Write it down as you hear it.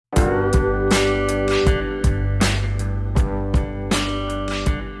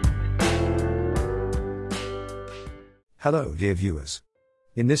Hello, dear viewers.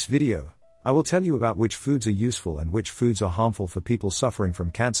 In this video, I will tell you about which foods are useful and which foods are harmful for people suffering from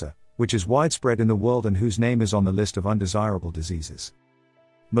cancer, which is widespread in the world and whose name is on the list of undesirable diseases.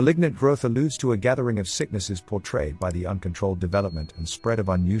 Malignant growth alludes to a gathering of sicknesses portrayed by the uncontrolled development and spread of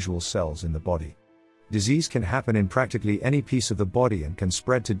unusual cells in the body. Disease can happen in practically any piece of the body and can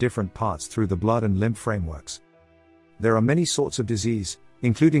spread to different parts through the blood and lymph frameworks. There are many sorts of disease,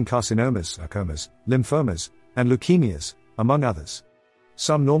 including carcinomas, sarcomas, lymphomas, and leukemias, among others.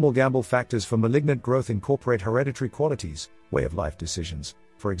 Some normal gamble factors for malignant growth incorporate hereditary qualities, way of life decisions,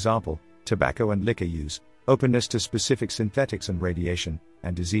 for example, tobacco and liquor use, openness to specific synthetics and radiation,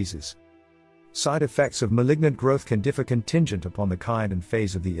 and diseases. Side effects of malignant growth can differ contingent upon the kind and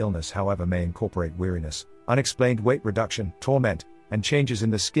phase of the illness, however, may incorporate weariness, unexplained weight reduction, torment, and changes in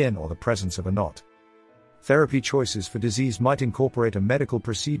the skin or the presence of a knot. Therapy choices for disease might incorporate a medical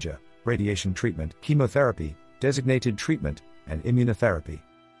procedure, radiation treatment, chemotherapy, designated treatment, and immunotherapy.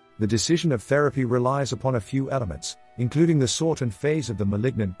 The decision of therapy relies upon a few elements, including the sort and phase of the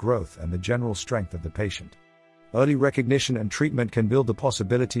malignant growth and the general strength of the patient. Early recognition and treatment can build the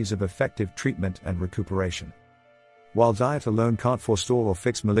possibilities of effective treatment and recuperation. While diet alone can't forestall or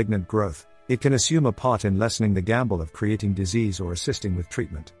fix malignant growth, it can assume a part in lessening the gamble of creating disease or assisting with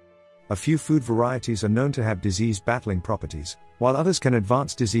treatment. A few food varieties are known to have disease-battling properties, while others can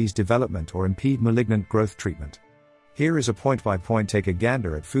advance disease development or impede malignant growth treatment. Here is a point-by-point take a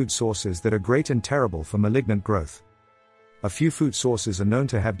gander at food sources that are great and terrible for malignant growth. A few food sources are known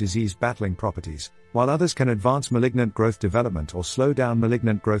to have disease-battling properties, while others can advance malignant growth development or slow down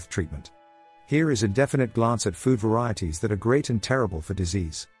malignant growth treatment. Here is a definite glance at food varieties that are great and terrible for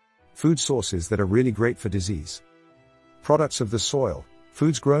disease. Food sources that are really great for disease. Products of the soil.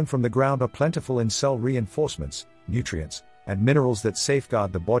 Foods grown from the ground are plentiful in cell reinforcements, nutrients, and minerals that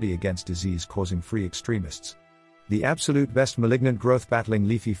safeguard the body against disease-causing free extremists. The absolute best malignant growth-battling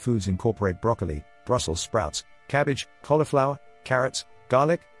leafy foods incorporate broccoli, Brussels sprouts, cabbage, cauliflower, carrots,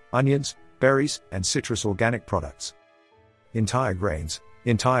 garlic, onions, berries, and citrus organic products. Entire grains.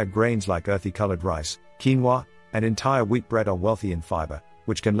 Entire grains like earthy-colored rice, quinoa, and entire wheat bread are wealthy in fiber,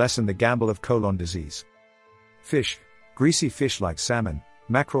 which can lessen the gamble of colon disease. Fish. Greasy fish like salmon,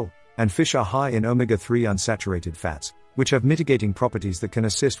 mackerel, and fish are high in omega-3 unsaturated fats, which have mitigating properties that can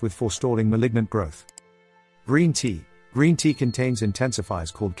assist with forestalling malignant growth. Green tea. Green tea contains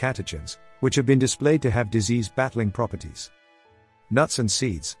intensifiers called catechins, which have been displayed to have disease-battling properties. Nuts and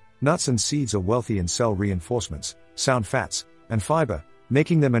seeds. Nuts and seeds are wealthy in cell reinforcements, sound fats, and fiber,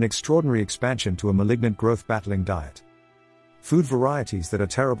 making them an extraordinary expansion to a malignant growth-battling diet. Food varieties that are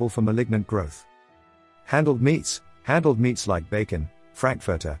terrible for malignant growth. Handled meats. Handled meats like bacon,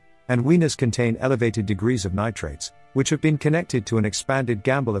 frankfurter, and wieners contain elevated degrees of nitrates, which have been connected to an expanded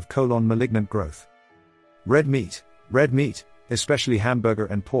gamble of colon malignant growth. Red meat. Red meat, especially hamburger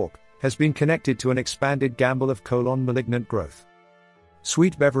and pork, has been connected to an expanded gamble of colon malignant growth.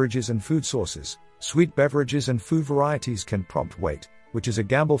 Sweet beverages and food sources. Sweet beverages and food varieties can prompt weight, which is a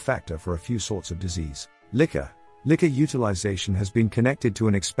gamble factor for a few sorts of disease. Liquor. Liquor utilization has been connected to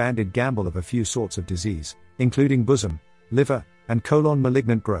an expanded gamble of a few sorts of disease, including bosom, liver, and colon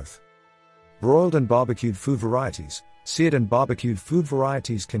malignant growth. Broiled and barbecued food varieties. Seared and barbecued food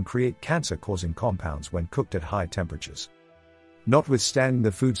varieties can create cancer-causing compounds when cooked at high temperatures. Notwithstanding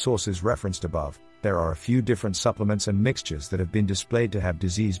the food sources referenced above, there are a few different supplements and mixtures that have been displayed to have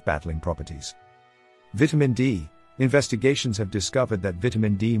disease-battling properties. Vitamin D. Investigations have discovered that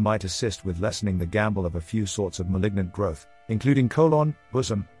vitamin D might assist with lessening the gamble of a few sorts of malignant growth, including colon,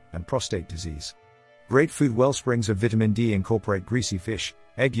 bosom, and prostate disease. Great food wellsprings of vitamin D incorporate greasy fish,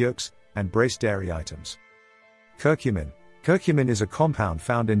 egg yolks, and braised dairy items. Curcumin. Curcumin is a compound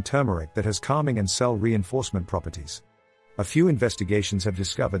found in turmeric that has calming and cell reinforcement properties. A few investigations have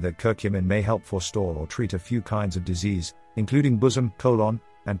discovered that curcumin may help forestall or treat a few kinds of disease, including bosom, colon,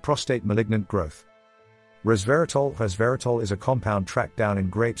 and prostate malignant growth. Resveratrol. Resveratrol is a compound tracked down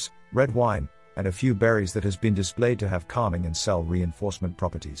in grapes, red wine, and a few berries that has been displayed to have calming and cell reinforcement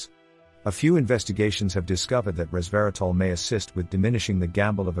properties. A few investigations have discovered that resveratrol may assist with diminishing the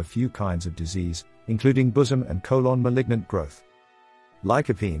gamble of a few kinds of disease, including bosom and colon malignant growth.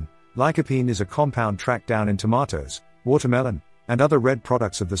 Lycopene. Lycopene is a compound tracked down in tomatoes, watermelon, and other red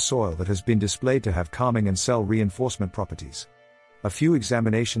products of the soil that has been displayed to have calming and cell reinforcement properties. A few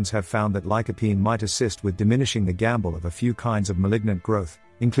examinations have found that lycopene might assist with diminishing the gamble of a few kinds of malignant growth,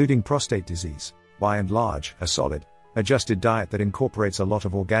 including prostate disease. By and large, a solid, adjusted diet that incorporates a lot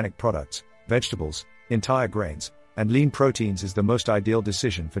of organic products, vegetables, entire grains, and lean proteins is the most ideal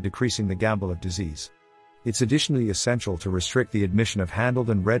decision for decreasing the gamble of disease. It's additionally essential to restrict the admission of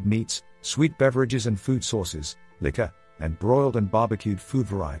handled and red meats, sweet beverages and food sources, liquor, and broiled and barbecued food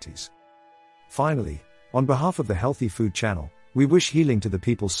varieties. Finally, on behalf of the Healthy Food Channel, we wish healing to the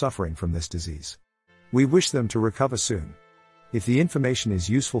people suffering from this disease. We wish them to recover soon. If the information is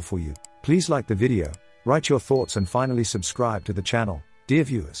useful for you, please like the video, write your thoughts and finally subscribe to the channel, dear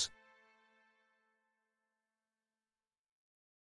viewers.